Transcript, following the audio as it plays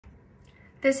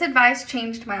This advice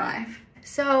changed my life.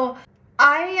 So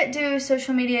I do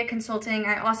social media consulting.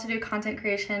 I also do content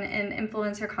creation and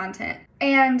influencer content.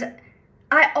 And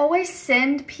I always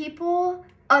send people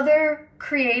other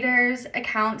creators'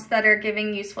 accounts that are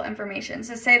giving useful information.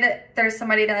 So say that there's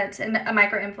somebody that's a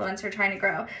micro-influencer trying to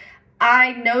grow.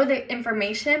 I know the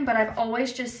information, but I've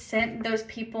always just sent those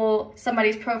people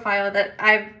somebody's profile that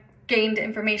I've gained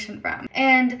information from.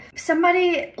 And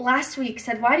somebody last week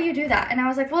said, why do you do that? And I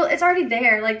was like, well, it's already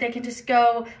there. Like, they can just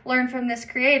go learn from this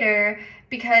creator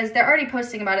because they're already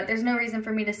posting about it. There's no reason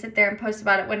for me to sit there and post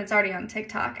about it when it's already on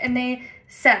TikTok. And they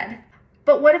said,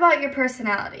 but what about your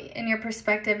personality and your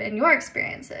perspective and your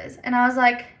experiences? And I was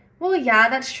like, well, yeah,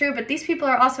 that's true, but these people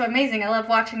are also amazing. I love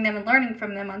watching them and learning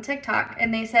from them on TikTok.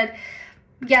 And they said,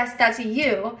 yes, that's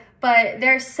you, but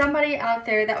there's somebody out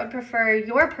there that would prefer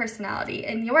your personality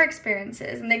and your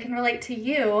experiences, and they can relate to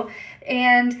you.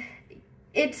 And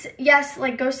it's, yes,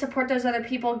 like, go support those other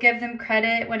people, give them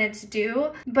credit when it's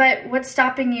due, but what's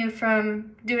stopping you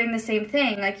from doing the same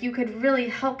thing? Like, you could really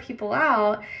help people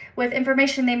out with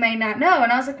information they may not know.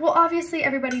 And I was like, well, obviously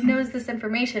everybody knows this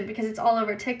information because it's all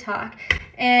over TikTok.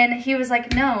 And he was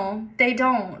like, no, they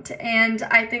don't. And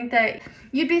I think that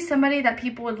you'd be somebody that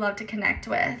people would love to connect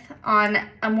with on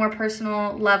a more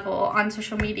personal level on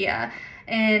social media.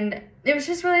 And it was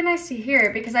just really nice to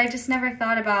hear, because I just never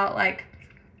thought about, like,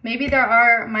 maybe there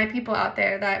are my people out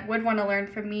there that would want to learn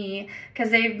from me because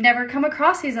they've never come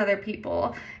across these other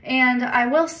people. And I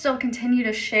will still continue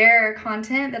to share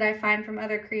content that I find from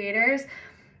other creators.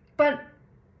 But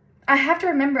I have to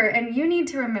remember, and you need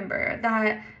to remember,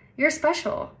 that you're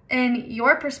special, and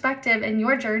your perspective and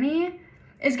your journey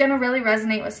is going to really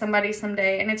resonate with somebody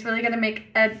someday, and it's really going to make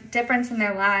a difference in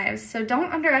their lives. So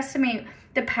don't underestimate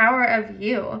the power of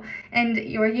you and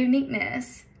your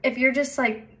uniqueness. If you're just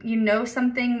like, you know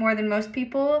something more than most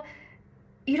people,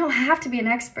 you don't have to be an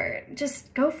expert.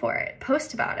 Just go for it.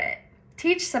 Post about it.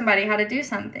 Teach somebody how to do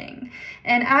something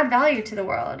and add value to the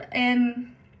world.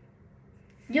 And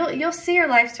you'll see your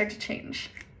life start to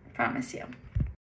change. I promise you.